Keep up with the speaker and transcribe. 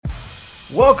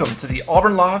Welcome to the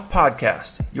Auburn Live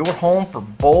Podcast, your home for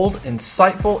bold,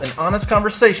 insightful, and honest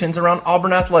conversations around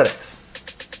Auburn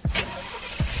athletics.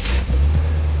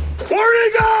 Where'd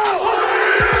he go?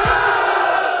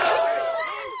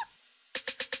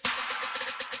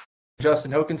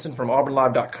 Justin Hokanson from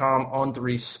AuburnLive.com on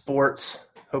 3 Sports.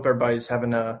 Hope everybody's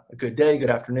having a good day, good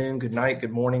afternoon, good night,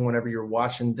 good morning whenever you're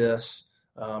watching this.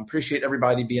 Appreciate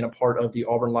everybody being a part of the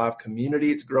Auburn Live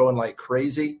community. It's growing like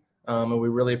crazy. And we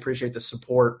really appreciate the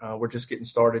support. We're just getting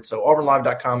started. So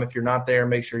AuburnLive.com, if you're not there,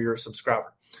 make sure you're a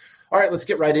subscriber. All right, let's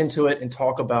get right into it and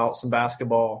talk about some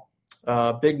basketball.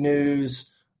 Big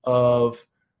news of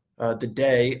the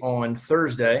day on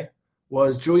Thursday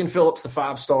was Julian Phillips, the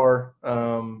 5-star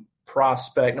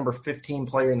prospect, number 15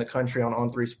 player in the country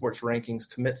on 3 Sports rankings,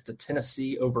 commits to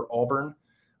Tennessee over Auburn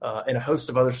and a host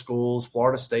of other schools,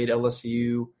 Florida State,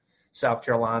 LSU, South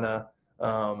Carolina,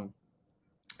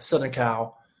 Southern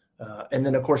Cal. And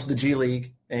then, of course, the G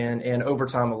League and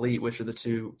Overtime Elite, which are the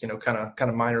two, kind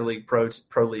of minor league pro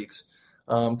leagues.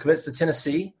 Commits to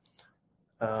Tennessee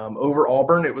over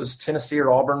Auburn. It was Tennessee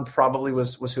or Auburn probably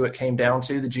was who it came down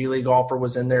to. The G League offer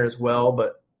was in there as well,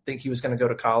 but I think he was going to go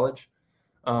to college.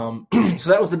 So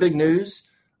that was the big news.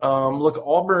 Look,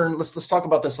 Auburn, let's talk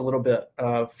about this a little bit.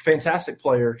 Fantastic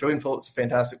player. Julian Phillips, a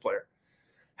fantastic player.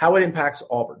 How it impacts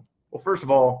Auburn. Well, first of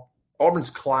all,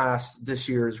 Auburn's class this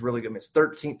year is really good. It's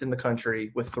 13th in the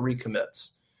country with 3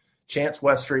 commits. Chance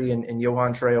Westry and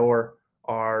Johan Traore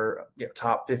are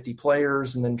top 50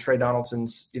 players, and then Trey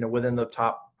Donaldson's within the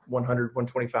top 100,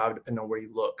 125, depending on where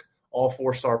you look. All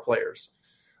 4-star players.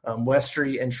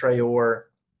 Westry and Traore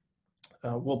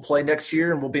will play next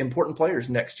year and will be important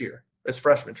players next year as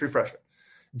freshmen, true freshmen.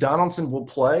 Donaldson will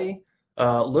play.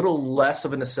 A little less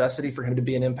of a necessity for him to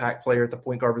be an impact player at the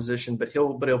point guard position, but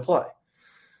he'll play.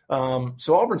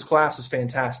 So Auburn's class is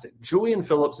fantastic. Julian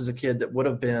Phillips is a kid that would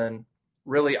have been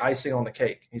really icing on the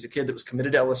cake. He's a kid that was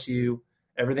committed to LSU.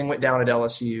 Everything went down at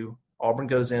LSU. Auburn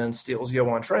goes in, steals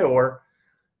Johan Traore,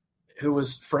 who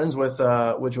was friends with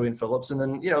Julian Phillips, and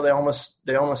then they almost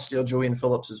steal Julian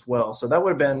Phillips as well. So that would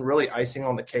have been really icing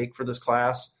on the cake for this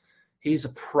class. He's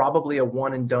probably a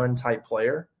one and done type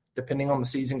player, depending on the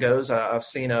season goes. I've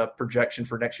seen a projection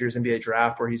for next year's NBA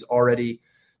draft where he's already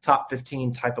top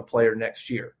 15 type of player next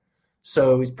year.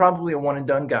 So he's probably a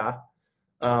one-and-done guy,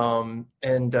 but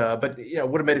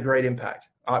would have made a great impact.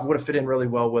 Would have fit in really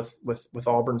well with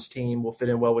Auburn's team, will fit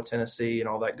in well with Tennessee and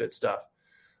all that good stuff.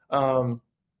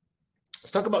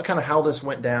 Let's talk about kind of how this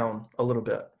went down a little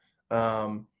bit.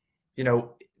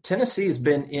 Tennessee has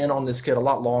been in on this kid a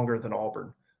lot longer than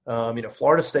Auburn.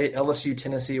 Florida State, LSU,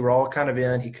 Tennessee were all kind of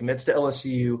in. He commits to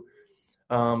LSU.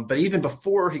 But even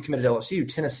before he committed to LSU,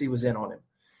 Tennessee was in on him.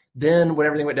 Then when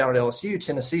everything went down at LSU,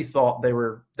 Tennessee thought they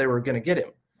were going to get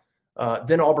him.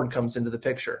 Then Auburn comes into the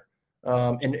picture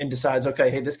and decides,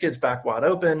 okay, hey, this kid's back wide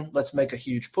open. Let's make a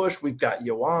huge push. We've got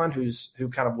Johan, who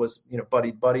kind of was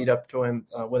buddied up to him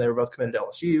when they were both committed to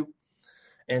LSU,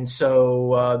 and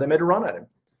so they made a run at him,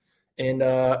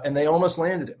 and they almost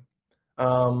landed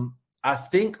him. I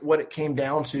think what it came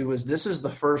down to was this is the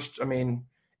first. I mean,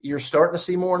 you're starting to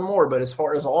see more and more, but as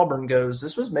far as Auburn goes,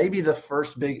 this was maybe the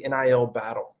first big NIL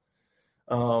battle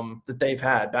that they've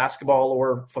had, basketball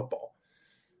or football.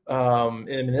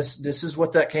 This is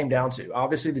what that came down to.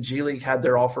 Obviously, the G League had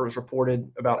their offers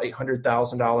reported about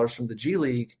 $800,000 from the G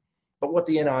League, but what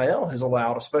the NIL has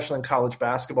allowed, especially in college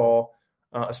basketball,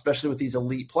 especially with these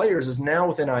elite players, is now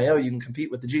with NIL you can compete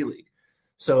with the G League.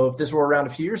 So if this were around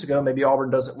a few years ago, maybe Auburn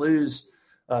doesn't lose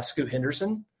Scoot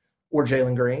Henderson or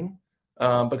Jalen Green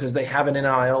because they have an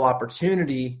NIL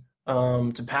opportunity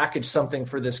to package something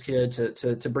for this kid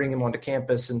to bring him onto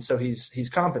campus, and so he's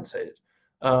compensated.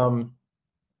 And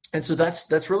so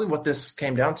that's really what this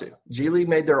came down to. G League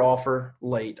made their offer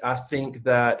late. I think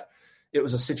that it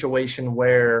was a situation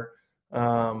where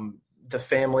the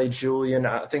family, Julian,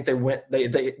 I think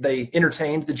they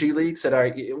entertained the G League, said, all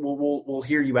right, we'll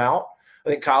hear you out. I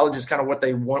think college is kind of what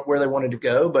they want, where they wanted to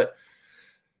go, but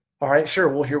all right, sure,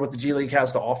 we'll hear what the G League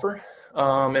has to offer.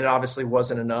 And it obviously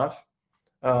wasn't enough.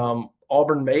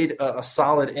 Auburn made a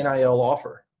solid NIL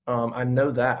offer. I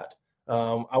know that.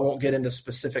 I won't get into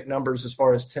specific numbers as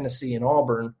far as Tennessee and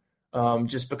Auburn,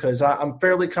 just because I'm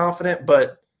fairly confident,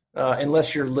 but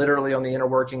unless you're literally on the inner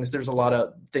workings, there's a lot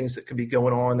of things that could be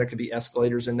going on. There could be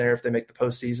escalators in there if they make the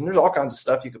postseason. There's all kinds of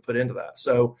stuff you could put into that.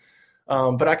 So,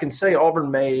 but I can say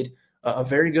Auburn made a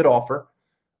very good offer.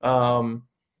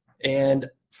 And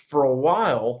for a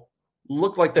while,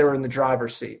 looked like they were in the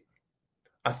driver's seat.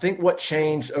 I think what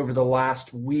changed over the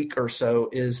last week or so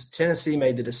is Tennessee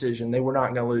made the decision they were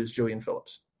not going to lose Julian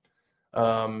Phillips.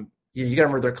 You got to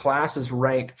remember their class is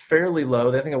ranked fairly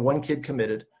low. They think of one kid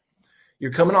committed.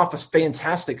 You're coming off a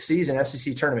fantastic season,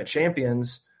 SEC tournament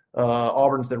champions.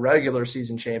 Auburn's the regular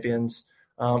season champions.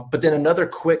 But then another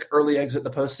quick early exit in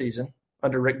the postseason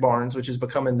under Rick Barnes, which is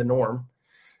becoming the norm.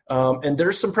 And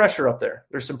there's some pressure up there.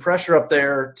 There's some pressure up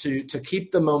there to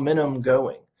keep the momentum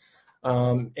going.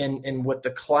 And with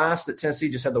the class that Tennessee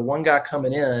just had the one guy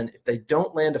coming in, if they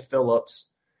don't land a Phillips,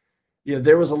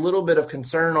 there was a little bit of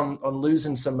concern on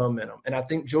losing some momentum. And I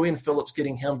think Julian Phillips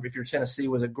getting him, if you're Tennessee,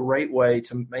 was a great way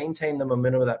to maintain the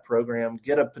momentum of that program,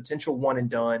 get a potential one and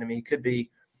done. I mean, he could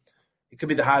be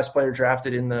the highest player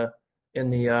drafted in the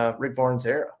Rick Barnes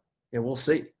era. We'll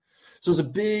see. So it was a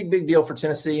big, big deal for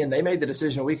Tennessee, and they made the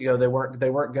decision a week ago they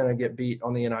weren't going to get beat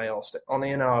on the NIL front.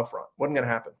 Wasn't going to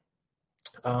happen.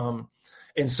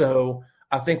 And so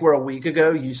I think where a week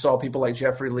ago you saw people like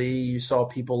Jeffrey Lee, you saw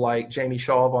people like Jamie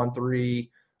Shaw on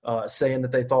 3 saying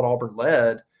that they thought Auburn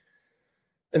led,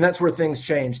 and that's where things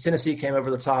changed. Tennessee came over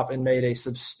the top and made a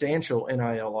substantial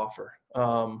NIL offer,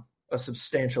 well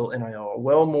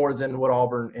more than what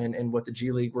Auburn and what the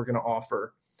G League were going to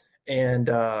offer. And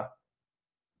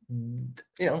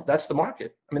that's the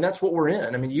market. I mean, that's what we're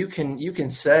in. I mean, you can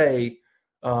say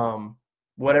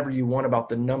whatever you want about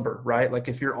the number, right? Like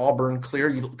if you're Auburn,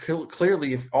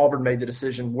 clearly if Auburn made the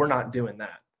decision, we're not doing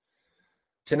that.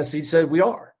 Tennessee said we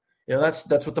are. That's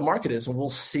what the market is, and we'll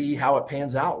see how it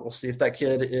pans out. We'll see if that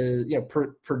kid is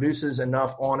produces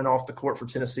enough on and off the court for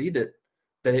Tennessee that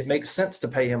it makes sense to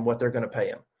pay him what they're going to pay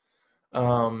him.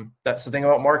 That's the thing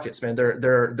about markets, man.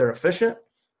 They're efficient,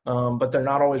 but they're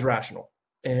not always rational.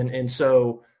 And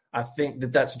so I think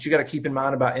that's what you got to keep in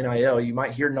mind about NIL. You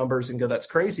might hear numbers and go, that's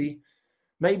crazy.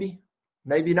 Maybe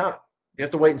not. You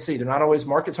have to wait and see.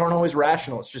 Markets aren't always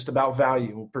rational. It's just about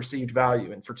value, perceived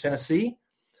value. And for Tennessee,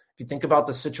 if you think about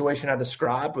the situation I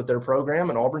described with their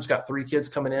program, and Auburn's got 3 kids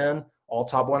coming in, all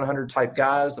top 100 type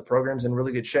guys. The program's in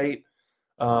really good shape.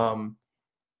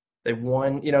 They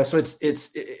won, so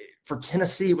it's for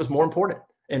Tennessee, it was more important.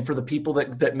 And for the people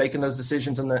that making those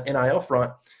decisions on the NIL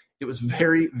front, it was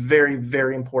very, very,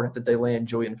 very important that they land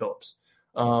Julian Phillips.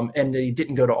 And they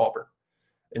didn't go to Auburn.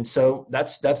 And so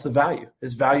that's the value.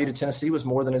 His value to Tennessee was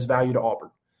more than his value to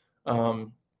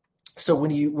Auburn. So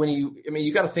when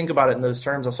you got to think about it in those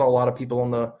terms. I saw a lot of people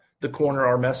on the corner,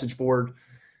 our message board,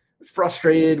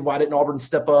 frustrated. Why didn't Auburn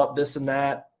step up, this and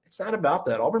that? It's not about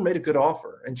that. Auburn made a good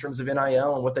offer in terms of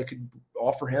NIL and what they could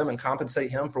offer him and compensate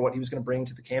him for what he was going to bring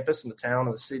to the campus and the town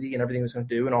and the city and everything he was going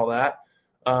to do and all that.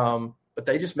 But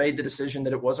they just made the decision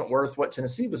that it wasn't worth what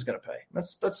Tennessee was going to pay.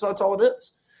 That's all it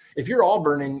is. If you're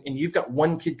Auburn and you've got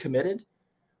one kid committed,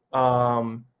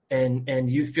 and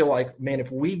you feel like, man,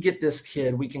 if we get this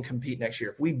kid, we can compete next year.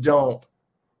 If we don't,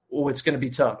 it's going to be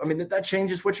tough. I mean, that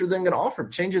changes what you're then going to offer.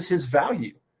 It changes his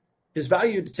value. His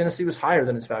value to Tennessee was higher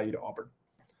than his value to Auburn.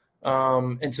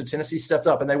 And so Tennessee stepped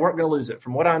up, and they weren't going to lose it.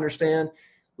 From what I understand,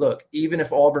 look, even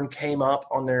if Auburn came up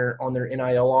on their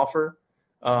NIL offer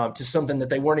to something that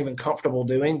they weren't even comfortable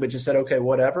doing, but just said, okay,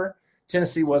 whatever,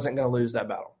 Tennessee wasn't going to lose that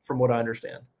battle, from what I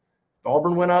understand. If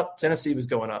Auburn went up, Tennessee was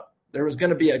going up. There was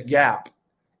going to be a gap.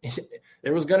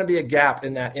 There was going to be a gap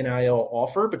in that NIL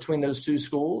offer between those two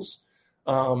schools,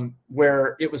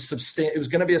 where it was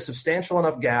going to be a substantial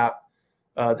enough gap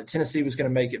that Tennessee was going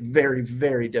to make it very,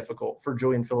 very difficult for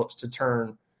Julian Phillips to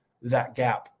turn that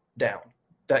gap down,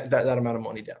 that amount of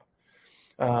money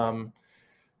down.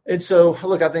 And so,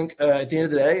 look, I think at the end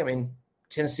of the day, I mean,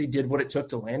 Tennessee did what it took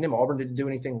to land him. Auburn didn't do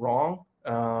anything wrong.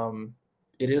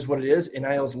 It is what it is.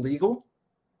 NIL is legal.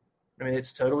 I mean,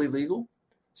 it's totally legal.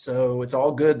 So it's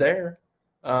all good there.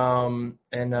 I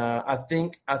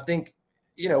think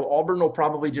Auburn will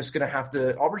probably Auburn's just going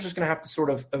to have to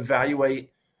sort of evaluate.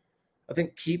 I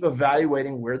think keep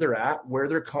evaluating where they're at, where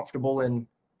they're comfortable in.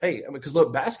 Hey, because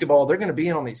look, basketball, they're going to be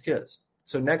in on these kids.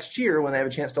 So next year, when they have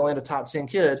a chance to land a top 10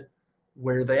 kid,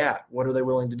 where are they at? What are they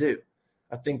willing to do?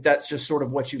 I think that's just sort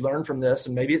of what you learn from this.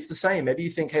 And maybe it's the same. Maybe you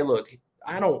think, hey, look,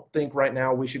 I don't think right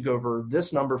now we should go over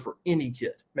this number for any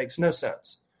kid. Makes no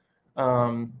sense.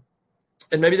 And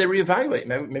maybe they reevaluate.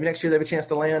 Maybe next year they have a chance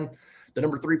to land the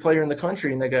number 3 player in the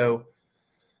country and they go,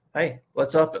 hey,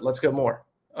 let's up it. Let's go more.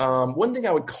 One thing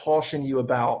I would caution you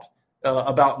about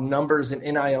numbers and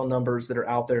NIL numbers that are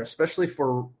out there, especially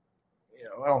for,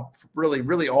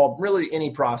 really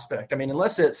any prospect. I mean,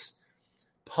 unless it's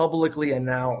publicly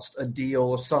announced a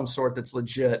deal of some sort that's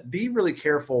legit, be really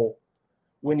careful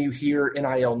when you hear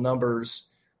NIL numbers.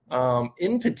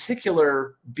 In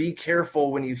particular, be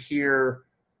careful when you hear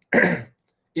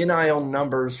NIL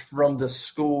numbers from the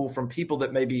school, from people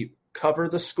that maybe cover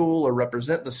the school or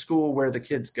represent the school where the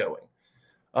kid's going.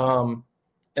 And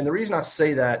the reason I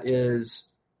say that is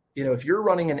if you're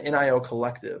running an NIL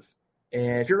collective,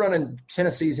 and if you're running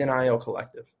Tennessee's NIL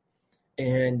collective,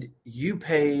 and you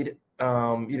paid,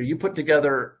 you put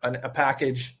together a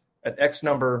package at X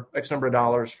number of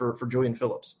dollars for Julian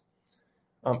Phillips,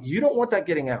 you don't want that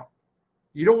getting out.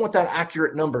 You don't want that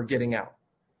accurate number getting out.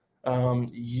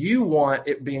 You want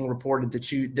it being reported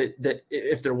that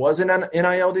if there was an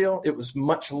NIL deal, it was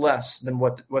much less than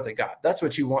what they got. That's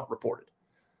what you want reported.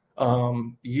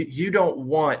 You don't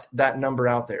want that number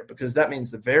out there, because that means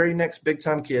the very next big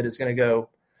time kid is going to go,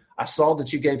 I saw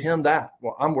that you gave him that.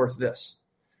 Well, I'm worth this.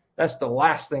 That's the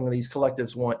last thing these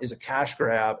collectives want, is a cash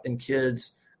grab and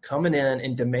kids coming in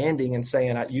and demanding and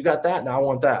saying, you got that and I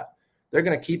want that. They're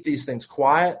going to keep these things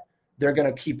quiet. They're going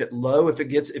to keep it low.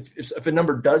 If a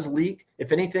number does leak,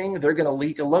 if anything, they're going to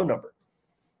leak a low number.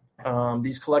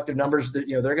 These collective numbers that,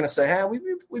 they're going to say, hey,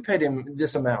 we paid him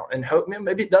this amount, and hope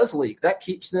maybe it does leak. That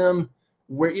keeps them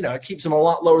where, it keeps them a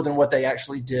lot lower than what they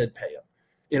actually did pay him.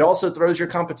 It also throws your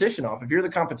competition off. If you're the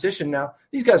competition now,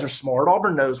 these guys are smart.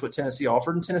 Auburn knows what Tennessee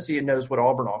offered, and Tennessee knows what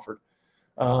Auburn offered.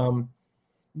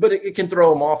 But it can throw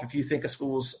them off if you think a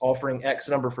school's offering X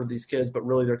number for these kids, but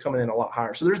really they're coming in a lot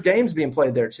higher. So there's games being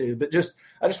played there too. But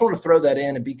I just want to throw that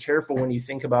in and be careful when you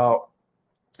think about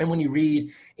and when you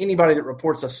read anybody that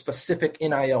reports a specific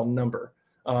NIL number.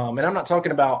 And I'm not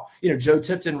talking about, Joe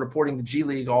Tipton reporting the G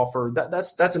League offer.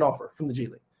 That's an offer from the G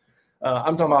League.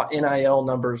 I'm talking about NIL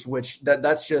numbers, which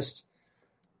that's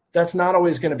not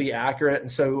always going to be accurate.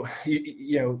 And so,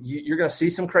 you're going to see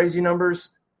some crazy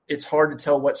numbers. It's hard to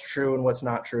tell what's true and what's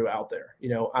not true out there,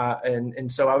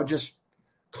 and so I would just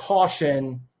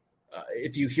caution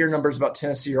if you hear numbers about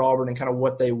Tennessee or Auburn and kind of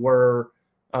what they were,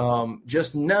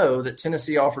 just know that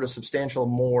Tennessee offered a substantial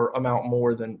amount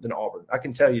more than Auburn. I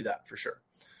can tell you that for sure.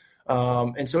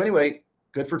 And so anyway,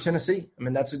 good for Tennessee. I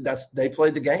mean, that's they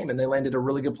played the game and they landed a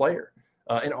really good player.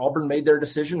 And Auburn made their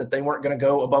decision that they weren't going to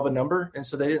go above a number, and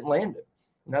so they didn't land it.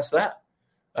 And that's that.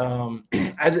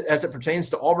 As it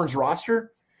pertains to Auburn's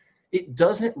roster, it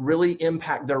doesn't really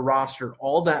impact their roster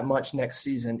all that much next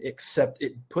season, except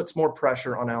it puts more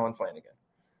pressure on Allen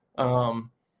Flanigan.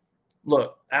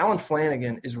 Look, Allen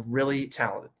Flanigan is really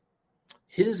talented.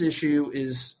 His issue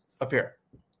is up here.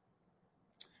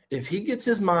 If he gets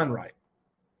his mind right,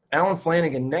 Allen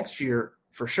Flanigan next year,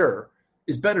 for sure,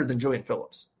 is better than Julian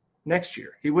Phillips. Next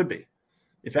year, he would be.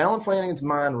 If Allen Flanigan's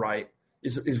mind right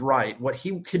is right, what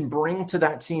he can bring to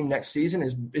that team next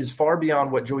season is far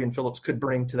beyond what Julian Phillips could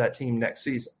bring to that team next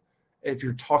season, if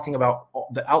you're talking about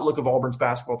the outlook of Auburn's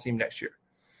basketball team next year.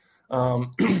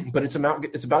 But it's about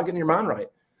getting your mind right,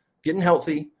 getting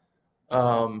healthy,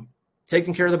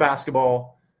 taking care of the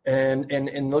basketball,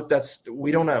 and look,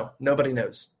 we don't know. Nobody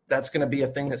knows. That's going to be a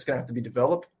thing that's going to have to be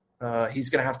developed. He's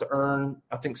going to have to earn,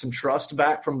 I think, some trust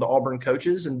back from the Auburn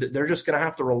coaches, and they're just going to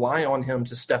have to rely on him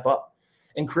to step up.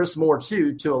 And Chris Moore,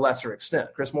 too, to a lesser extent.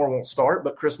 Chris Moore won't start,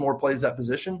 but Chris Moore plays that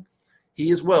position. He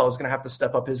as well is going to have to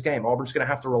step up his game. Auburn's going to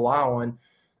have to rely on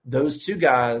those two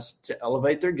guys to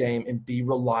elevate their game and be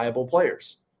reliable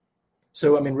players.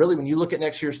 So, I mean, really, when you look at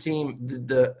next year's team,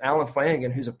 the Allen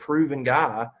Flanigan, who's a proven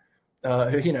guy,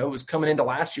 who was coming into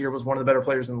last year, was one of the better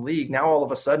players in the league. Now, all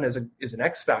of a sudden, is an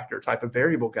X factor type of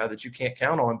variable guy that you can't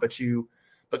count on,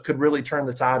 but could really turn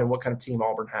the tide in what kind of team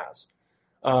Auburn has.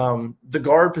 The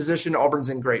guard position, Auburn's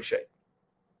in great shape.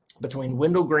 Between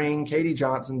Wendell Green, Katie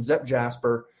Johnson, Zep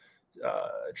Jasper,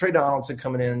 Trey Donaldson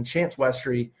coming in, Chance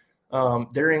Westry,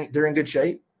 they're in good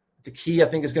shape. The key, I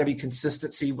think, is going to be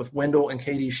consistency with Wendell and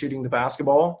Katie shooting the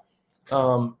basketball.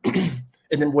 And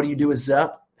then what do you do with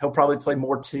Zep? He'll probably play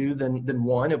more two than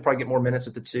one. He'll probably get more minutes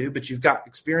at the two, but you've got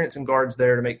experience and guards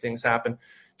there to make things happen.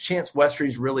 Chance Westry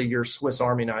is really your Swiss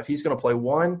Army knife. He's going to play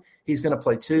one. He's going to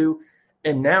play two.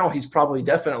 And now he's probably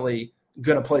definitely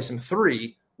going to play some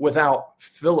three without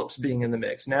Phillips being in the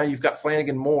mix. Now you've got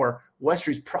Flanigan Moore.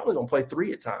 Westry's probably going to play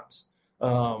three at times.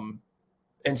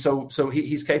 And so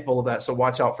he's capable of that. So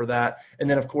watch out for that. And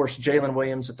then, of course, Jalen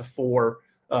Williams at the 4,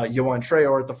 Yohan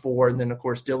Traore at the 4, and then, of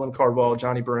course, Dylan Cardwell,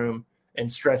 Johnny Broome, and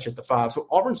Stretch at the 5. So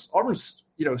Auburn's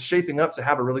shaping up to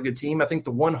have a really good team. I think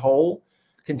the one hole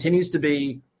continues to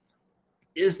be,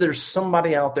 is there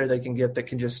somebody out there they can get that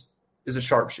can just is a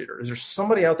sharpshooter? Is there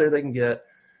somebody out there they can get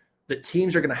that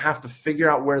teams are going to have to figure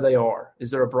out where they are?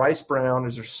 Is there a Bryce Brown?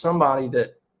 Is there somebody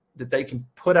that they can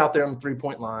put out there on the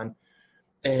three-point line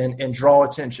and draw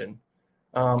attention?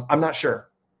 I'm not sure.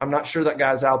 I'm not sure that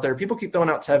guy's out there. People keep throwing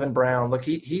out Tevin Brown. Look,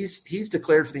 he's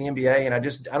declared for the NBA, and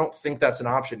I don't think that's an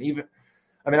option.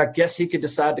 I guess he could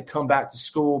decide to come back to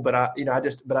school, but I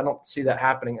don't see that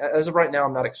happening. As of right now,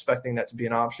 I'm not expecting that to be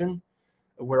an option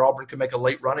where Auburn could make a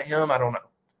late run at him. I don't know.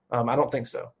 I don't think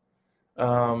so.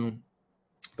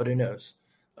 But who knows?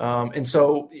 And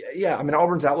so, yeah, I mean,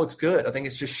 Auburn's outlook's good. I think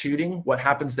it's just shooting. What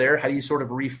happens there? How do you sort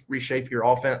of reshape your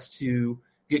offense to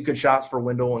get good shots for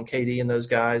Wendell and KD and those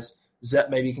guys? Zep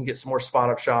maybe can get some more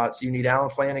spot-up shots. You need Allen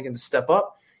Flanigan to step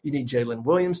up. You need Jalen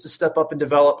Williams to step up and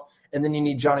develop. And then you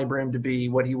need Johnny Broome to be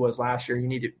what he was last year. You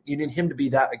need him to be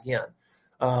that again.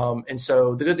 And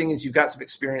so the good thing is you've got some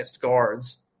experienced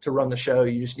guards to run the show.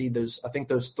 You just need those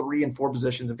 3 and 4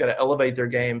 positions have got to elevate their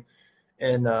game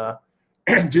and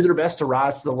do their best to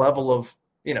rise to the level of,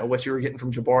 what you were getting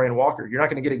from Jabari and Walker. You're not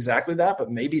going to get exactly that,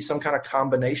 but maybe some kind of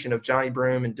combination of Johnny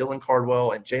Broome and Dylan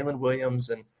Cardwell and Jalen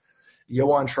Williams and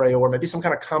Yohan Trejo, or maybe some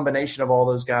kind of combination of all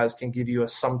those guys can give you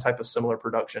some type of similar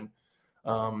production.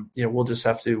 We'll just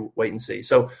have to wait and see.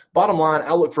 So bottom line,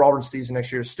 outlook for Auburn's season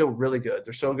next year is still really good.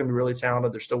 They're still going to be really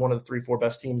talented. They're still one of the 3-4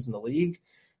 best teams in the league.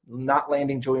 Not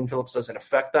landing Julian Phillips doesn't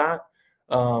affect that.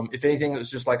 If anything, it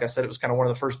was just, like I said, it was kind of one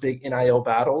of the first big NIL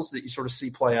battles that you sort of see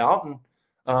play out.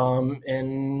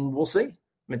 And we'll see. I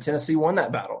mean, Tennessee won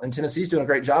that battle, and Tennessee's doing a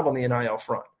great job on the NIL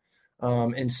front.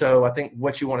 And so I think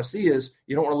what you want to see is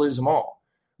you don't want to lose them all.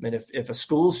 I mean, if a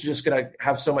school's just going to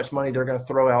have so much money, they're going to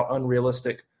throw out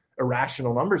unrealistic,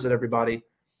 irrational numbers at everybody,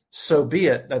 so be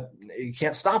it. You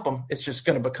can't stop them. It's just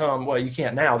going to become, well, you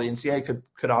can't now. The NCAA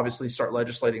could obviously start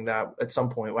legislating that at some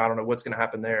point. Well, I don't know what's going to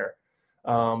happen there.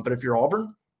 But if you're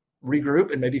Auburn,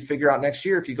 regroup and maybe figure out next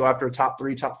year, if you go after a top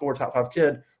 3, top 4, top 5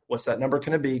 kid, what's that number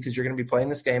going to be? Because you're going to be playing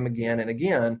this game again and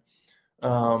again.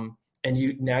 And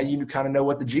you kind of know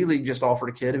what the G League just offered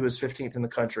a kid who was 15th in the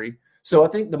country. So I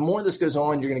think the more this goes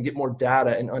on, you're going to get more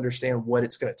data and understand what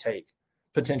it's going to take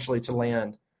potentially to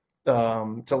land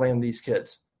these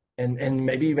kids. And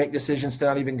maybe you make decisions to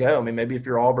not even go. I mean, maybe if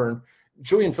you're Auburn,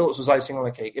 Julian Phillips was icing on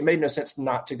the cake. It made no sense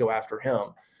not to go after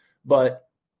him. But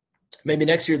maybe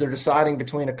next year they're deciding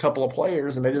between a couple of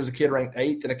players, and maybe there's a kid ranked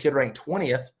 8th and a kid ranked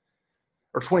 20th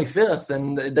or 25th,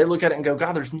 and they look at it and go,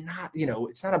 God, there's not,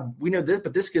 it's not we know this,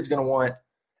 but this kid's going to want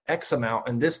X amount,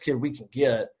 and this kid we can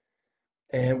get,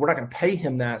 and we're not going to pay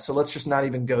him that, so let's just not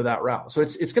even go that route. So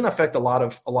it's going to affect a lot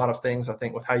of things, I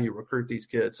think, with how you recruit these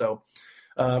kids. So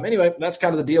anyway, that's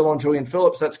kind of the deal on Julian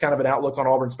Phillips. That's kind of an outlook on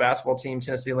Auburn's basketball team.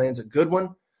 Tennessee lands a good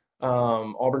one.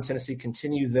 Auburn, Tennessee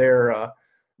continue their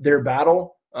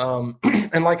battle.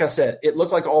 And like I said, it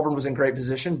looked like Auburn was in great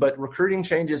position, but recruiting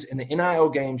changes in the NIL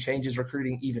game changes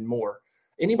recruiting even more.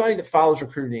 Anybody that follows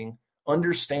recruiting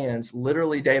understands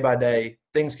literally day by day,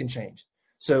 things can change.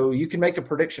 So you can make a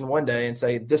prediction one day and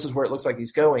say, this is where it looks like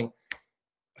he's going.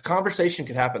 A conversation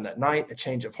could happen that night, a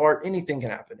change of heart, anything can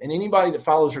happen. And anybody that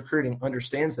follows recruiting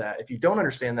understands that. If you don't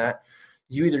understand that,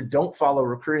 you either don't follow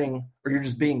recruiting or you're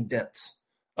just being dense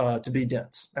to be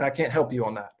dense. And I can't help you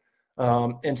on that.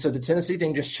 And so the Tennessee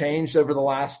thing just changed over the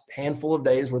last handful of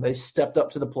days where they stepped up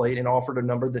to the plate and offered a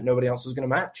number that nobody else was going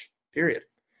to match, period.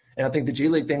 And I think the G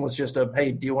League thing was just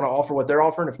hey, do you want to offer what they're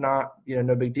offering? If not,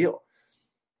 no big deal.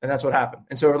 And that's what happened.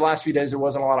 And so over the last few days, there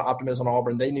wasn't a lot of optimism on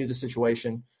Auburn. They knew the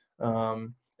situation.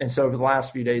 And so over the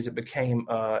last few days, it became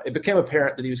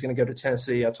apparent that he was going to go to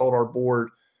Tennessee. I told our board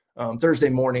Thursday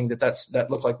morning that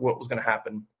looked like what was going to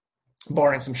happen,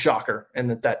 barring some shocker,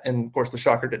 and of course the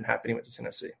shocker didn't happen. He went to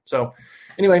Tennessee. So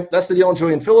anyway, that's the deal on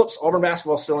Julian Phillips. Auburn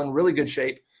basketball is still in really good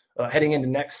shape heading into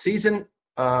next season.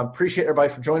 Appreciate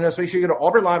everybody for joining us. Make sure you go to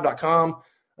auburnlive.com,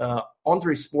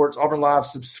 On3 Sports, Auburn Live,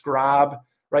 subscribe.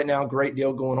 Right now, great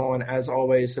deal going on as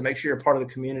always. So make sure you're part of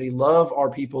the community. Love our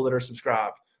people that are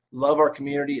subscribed. Love our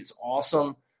community. It's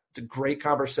awesome. It's a great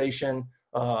conversation.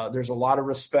 There's a lot of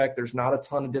respect. There's not a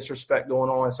ton of disrespect going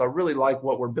on. So I really like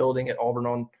what we're building at Auburn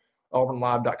on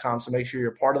auburnlive.com. So make sure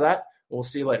you're a part of that. We'll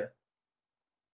see you later.